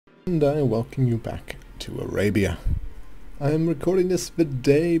And I welcome you back to Arabia. I am recording this the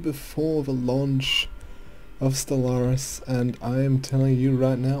day before the launch of Stellaris, and I am telling you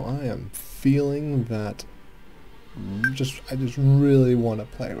right now, I am feeling that I just really want to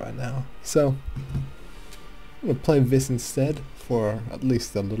play right now. So I'm going to play this instead for at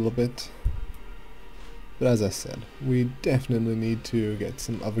least a little bit. But as I said, we definitely need to get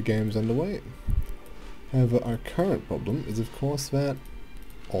some other games underway. However, our current problem is of course that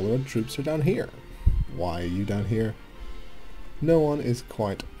all our troops are down here. Why are you down here? No one is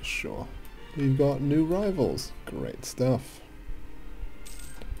quite sure. We've got new rivals. Great stuff.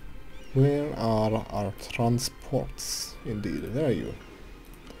 Where are our transports? Indeed, there you.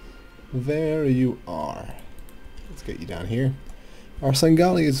 There you are. Let's get you down here. Our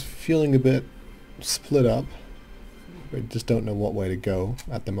Sangali is feeling a bit split up. We just don't know what way to go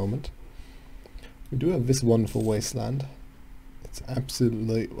at the moment. We do have this wonderful wasteland. It's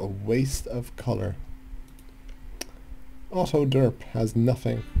absolutely a waste of color. Otto Derp has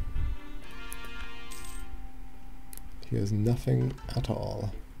nothing. He has nothing at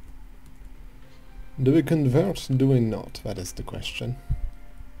all. Do we convert? Do we not? That is the question.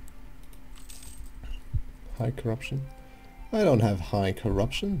 High corruption? I don't have high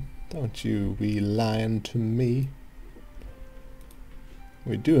corruption. Don't you be lying to me.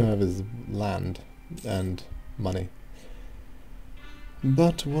 We do have his land and money.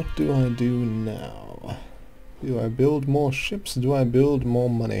 But what do I do now? Do I build more ships? Do I build more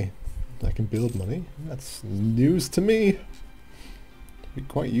money? I can build money. That's news to me. Be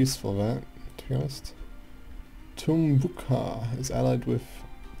quite useful that, to be honest. Tumbuka is allied with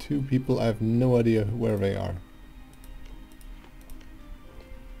two people. I have no idea where they are.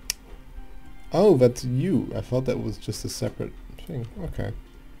 Oh, that's you. I thought that was just a separate thing. Okay.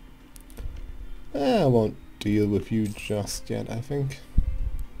 I won't deal with you just yet, I think.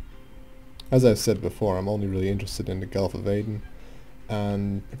 As I've said before, I'm only really interested in the Gulf of Aden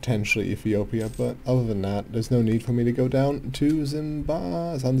and potentially Ethiopia, but other than that, there's no need for me to go down to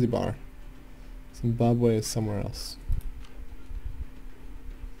Zanzibar. Zimbabwe is somewhere else.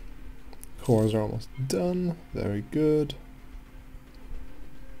 Cores are almost done. Very good.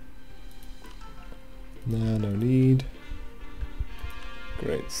 Nah, no need.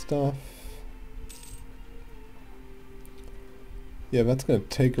 Great stuff. Yeah, that's going to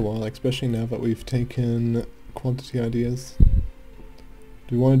take a while, especially now that we've taken quantity ideas.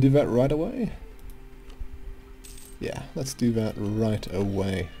 Do we want to do that right away? Yeah, let's do that right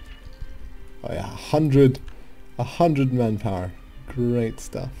away. Oh yeah, 100 manpower. Great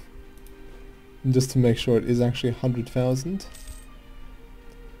stuff. And just to make sure it is actually 100,000.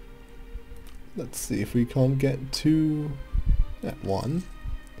 Let's see if we can't get to that one.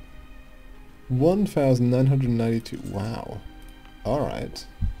 1,992. Wow. Alright.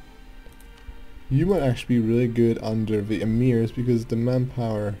 You might actually be really good under the emirs because the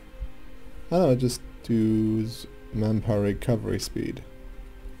manpower... I don't know, it just does manpower recovery speed.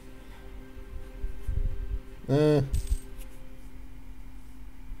 Yeah,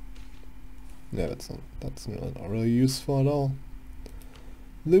 that's not really useful at all.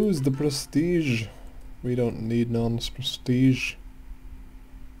 Lose the prestige. We don't need non-prestige.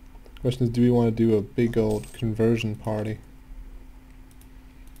 Question is, do we want to do a big old conversion party?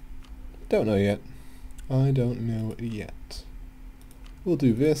 Don't know yet. I don't know yet. We'll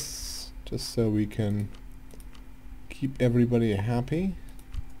do this just so we can keep everybody happy.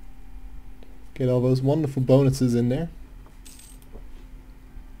 Get all those wonderful bonuses in there.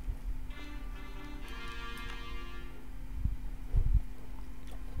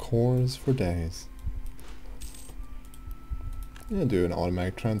 Cores for days. I'll do an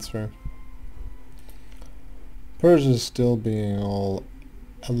automatic transfer. Persia's still being all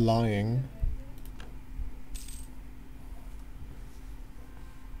lying.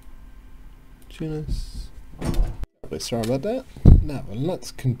 Tunis. Really sorry about that. Now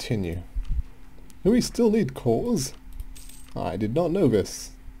let's continue. Do we still need cores? I did not know this.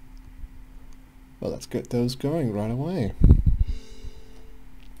 Well, let's get those going right away.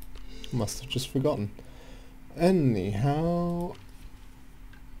 Must have just forgotten. Anyhow,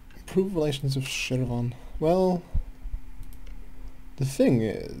 improve relations with Shiravan. Well, the thing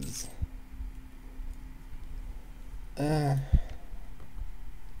is,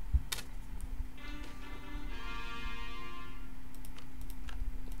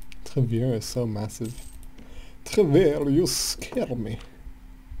 Trevier is so massive. Trevier, you scare me.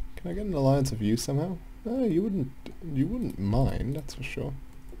 Can I get an alliance of you somehow? You wouldn't mind, that's for sure.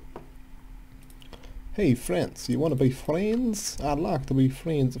 Hey France, you want to be friends? I'd like to be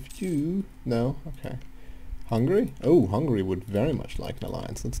friends with you. No? Okay. Hungary? Oh, Hungary would very much like an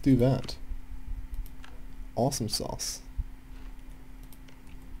alliance. Let's do that. Awesome sauce.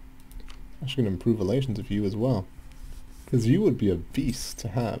 Actually gonna improve relations with you as well. Because you would be a beast to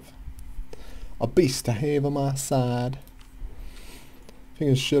have. A beast to have on my side. Thing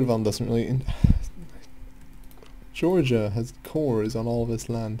is, Shirvan doesn't really... Georgia has cores on all of this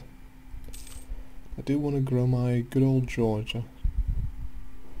land. I do want to grow my good old Georgia.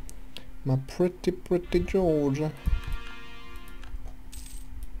 My pretty Georgia.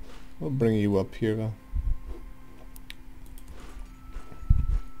 We'll bring you up here though.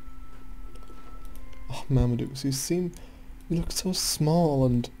 Oh, Mamadouks, you look so small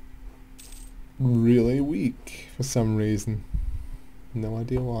and really weak for some reason. No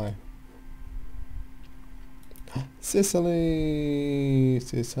idea why. Sicily!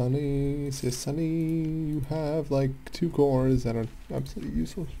 Sicily! Sicily! You have like 2 cores that are absolutely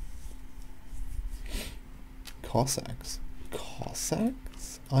useless. Cossacks?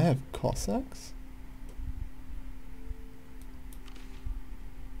 Cossacks? I have Cossacks?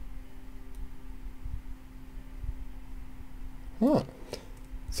 Huh.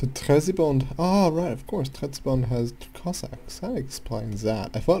 So Trebizond... Ah, right, of course. Trebizond has Cossacks. That explains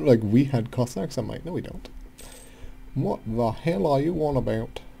that. I thought like we had Cossacks. I'm like, no we don't. What the hell are you on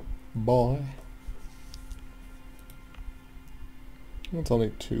about, boy? That's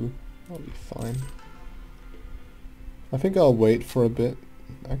only 2. That'll be fine. I think I'll wait for a bit,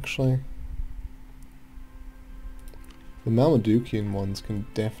 actually. The Mamadoukian ones can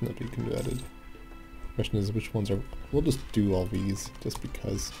definitely be converted. Question is which ones are... We'll just do all these, just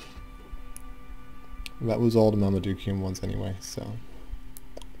because. That was all the Mamadoukian ones anyway, so...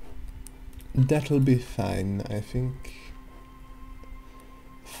 That'll be fine, I think.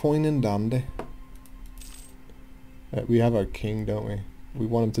 Fine and dandy. We have our king, don't we? We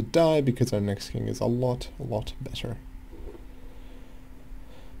want him to die because our next king is a lot better.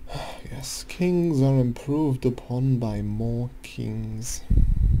 Yes, kings are improved upon by more kings.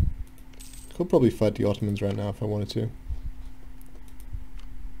 Could probably fight the Ottomans right now if I wanted to.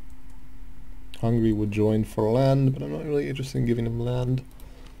 Hungary would join for land, but I'm not really interested in giving them land.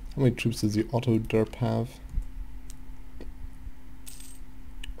 How many troops does the Otto Derp have?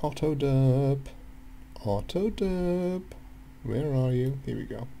 Otto Derp. Otto Derp. Where are you? Here we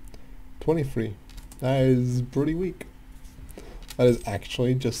go. 23. That is pretty weak. That is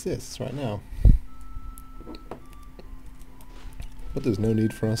actually just this right now. But there's no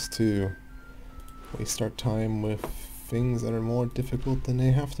need for us to waste our time with things that are more difficult than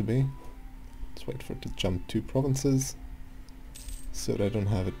they have to be. Let's wait for it to jump 2 provinces so that I don't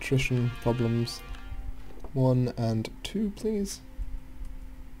have attrition problems. 1 and 2, please.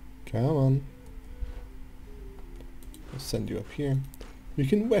 Come on. I'll send you up here. We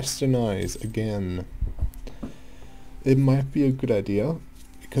can westernize again. It might be a good idea,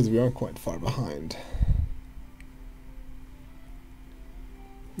 because we are quite far behind.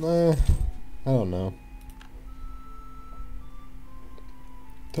 I don't know.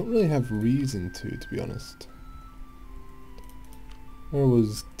 Don't really have reason to be honest. Where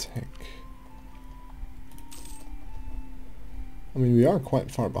was tech? I mean, we are quite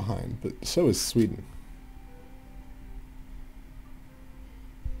far behind, but so is Sweden.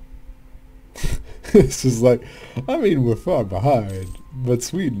 It's just like, I mean, we're far behind, but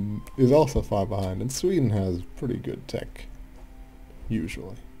Sweden is also far behind, and Sweden has pretty good tech,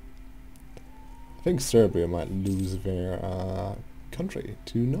 usually. I think Serbia might lose their country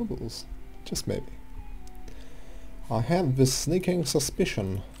to nobles, just maybe. I have this sneaking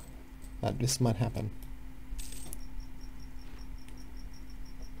suspicion that this might happen.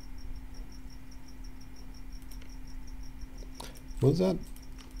 What was that?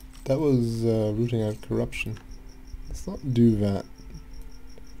 That was rooting out corruption. Let's not do that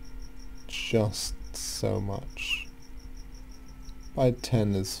just so much. By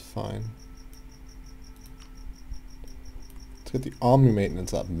 10 is fine. Let's get the army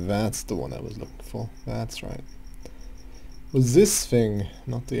maintenance up. That's the one I was looking for. That's right. Was this thing,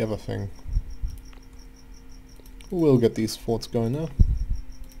 not the other thing. We'll get these forts going now.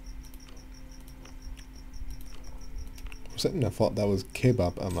 For a second I thought that was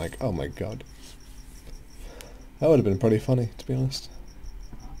kebab. I'm like, oh my god. That would have been pretty funny, to be honest.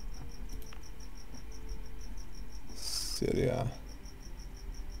 Syria.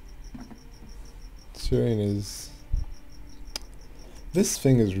 Syrian is... This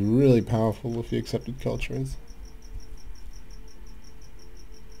thing is really powerful with the accepted cultures.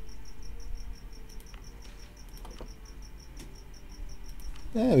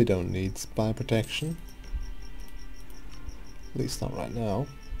 Yeah, we don't need spy protection. At least not right now.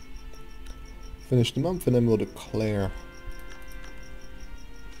 Finish the month and then we'll declare.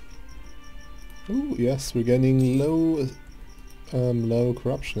 Ooh, yes, we're getting low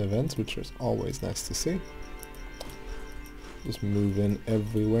corruption events, which is always nice to see. Just move in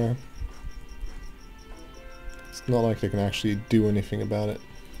everywhere. It's not like they can actually do anything about it.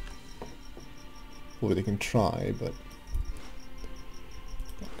 Well, they can try, but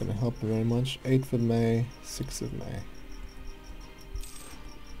not gonna help them very much. 8th of May, 6th of May.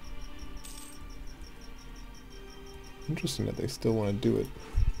 Interesting that they still want to do it.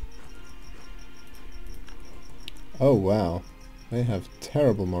 Oh wow, they have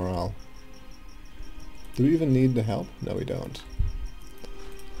terrible morale. Do we even need the help? No, we don't.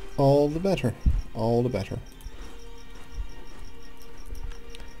 All the better. All the better.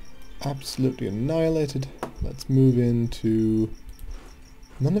 Absolutely annihilated. Let's move into...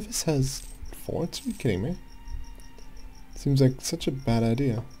 None of us has forts? Are you kidding me? Seems like such a bad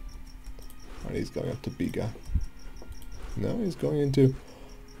idea. Alright, he's going up to Biga. No, he's going into...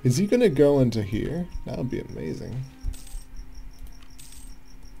 Is he gonna go into here? That would be amazing.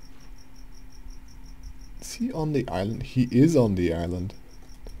 Is he on the island? He is on the island.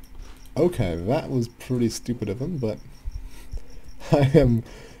 Okay, that was pretty stupid of him, but I am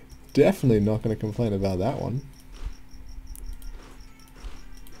definitely not going to complain about that one.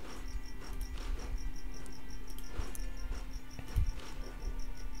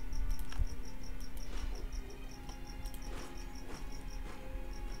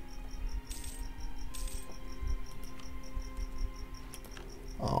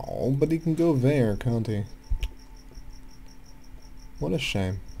 Oh, but he can go there, can't he? What a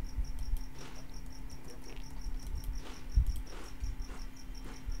shame.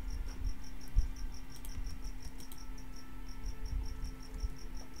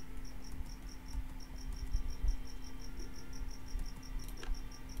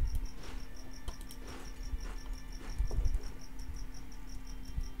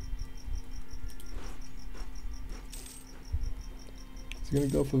 Is he gonna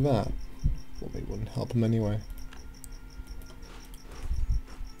go for that? Well, they wouldn't help him anyway.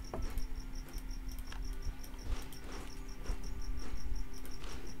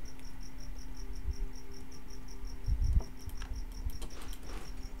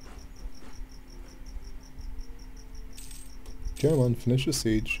 Come on, finish the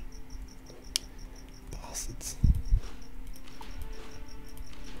siege. Bastards.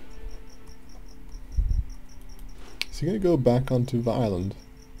 Is he gonna go back onto the island?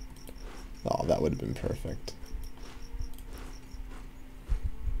 Oh, that would have been perfect.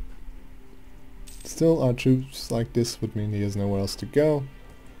 Still, our troops like this would mean he has nowhere else to go,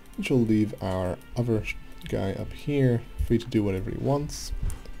 which will leave our other guy up here free to do whatever he wants,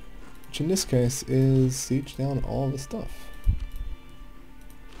 which in this case is siege down all the stuff.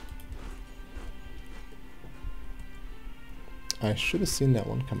 I should have seen that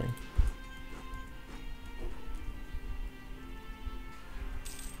one coming.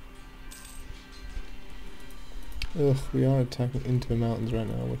 Ugh, we are attacking into the mountains right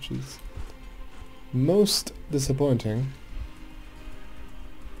now, which is most disappointing.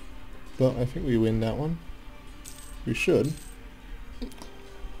 But I think we win that one. We should.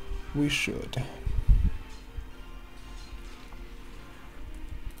 We should.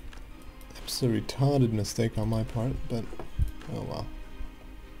 Absolutely retarded mistake on my part, but oh well.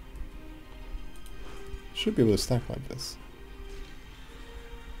 Should be able to stack like this.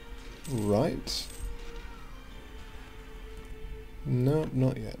 Right. Nope,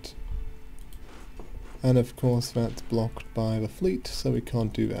 not yet. And of course that's blocked by the fleet, so we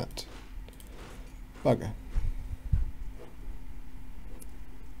can't do that. Bugger.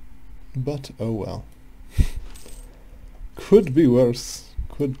 But oh well. Could be worse.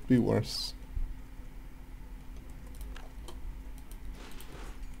 Could be worse.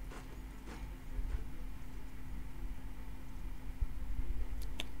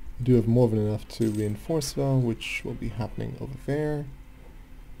 We do have more than enough to reinforce though, which will be happening over there,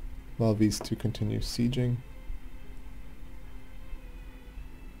 while these two continue sieging.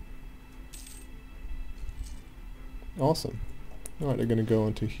 Awesome. Alright, they're gonna go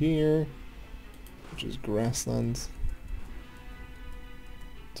into here, which is grasslands.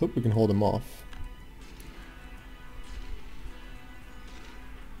 Let's hope we can hold them off.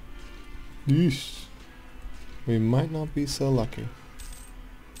 Yeesh. We might not be so lucky.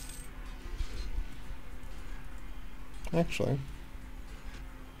 Actually.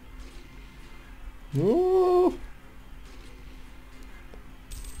 Oh!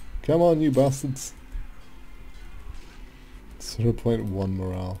 Come on, you bastards. 0.1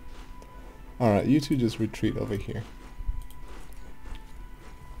 morale. Alright, you two just retreat over here.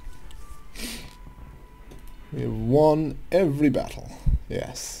 We have won every battle.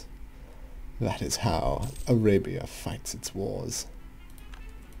 Yes. That is how Arabia fights its wars.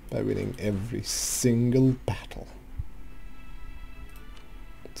 By winning every single battle.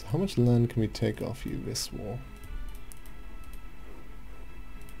 So how much land can we take off you this war?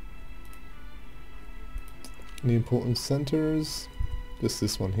 Any important centers? Just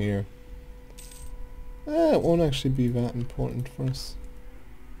this one here. It won't actually be that important for us.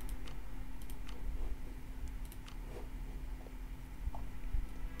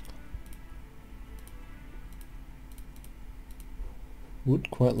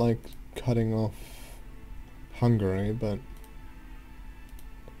 Would quite like cutting off Hungary, but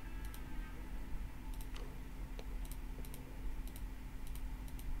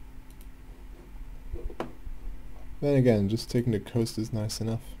then again, just taking the coast is nice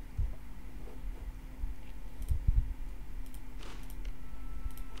enough.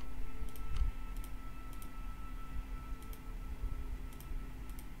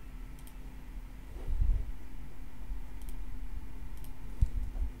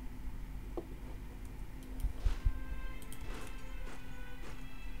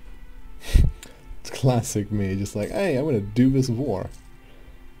 It's classic me, just like, hey, I'm gonna do this war.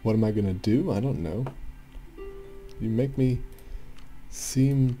 What am I gonna do? I don't know. You make me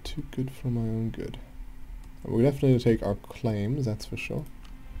seem too good for my own good. We're definitely going to take our claims, that's for sure.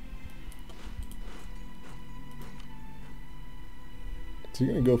 Is he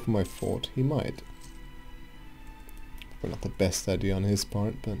going to go for my fort? He might. Probably not the best idea on his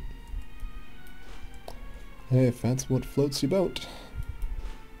part, but hey, if that's what floats your boat.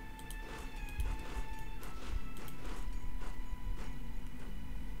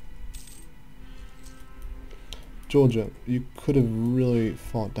 Georgia, you could have really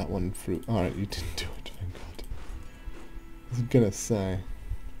fought that one through. Alright, you didn't do it, thank God. I was gonna say,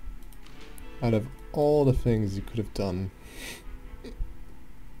 out of all the things you could have done,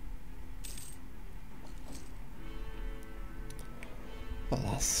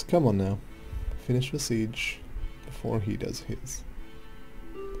 alas, come on now. Finish the siege before he does his.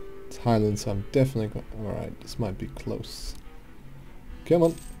 It's Highland, so I'm definitely going. Alright, this might be close. Come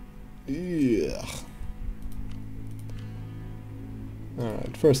on. Yeah.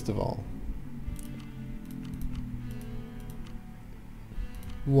 Alright, first of all,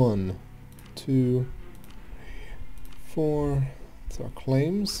 1, 2, 3, 4, that's our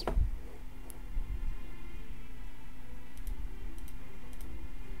claims.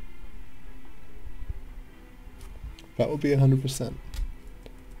 That would be 100%.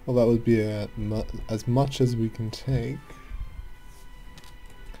 Well, that would be as much as we can take.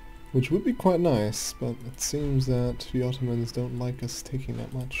 Which would be quite nice, but it seems that the Ottomans don't like us taking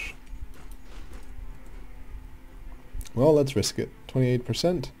that much. Well, let's risk it.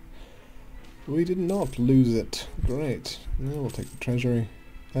 28%. We did not lose it. Great. Now we'll take the treasury.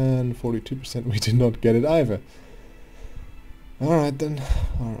 And 42%, we did not get it either. Alright then.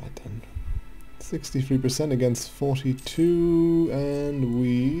 Alright then. 63% against 42, and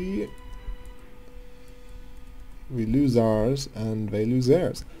we lose ours, and they lose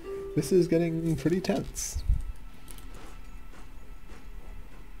theirs. This is getting pretty tense.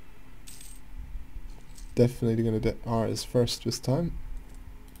 Definitely gonna get ours first this time.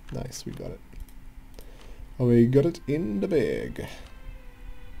 Nice, we got it. Oh, we got it in the bag.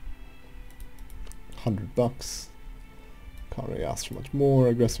 $100. Can't really ask for much more.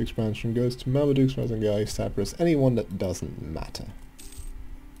 Aggressive expansion goes to Marmaduke, Mazangai, Cyprus, anyone that doesn't matter.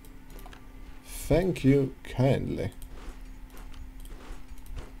 Thank you kindly.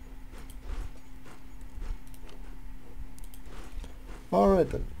 Alright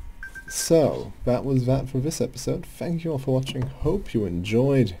then, so that was that for this episode. Thank you all for watching, hope you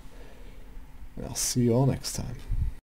enjoyed, and I'll see you all next time.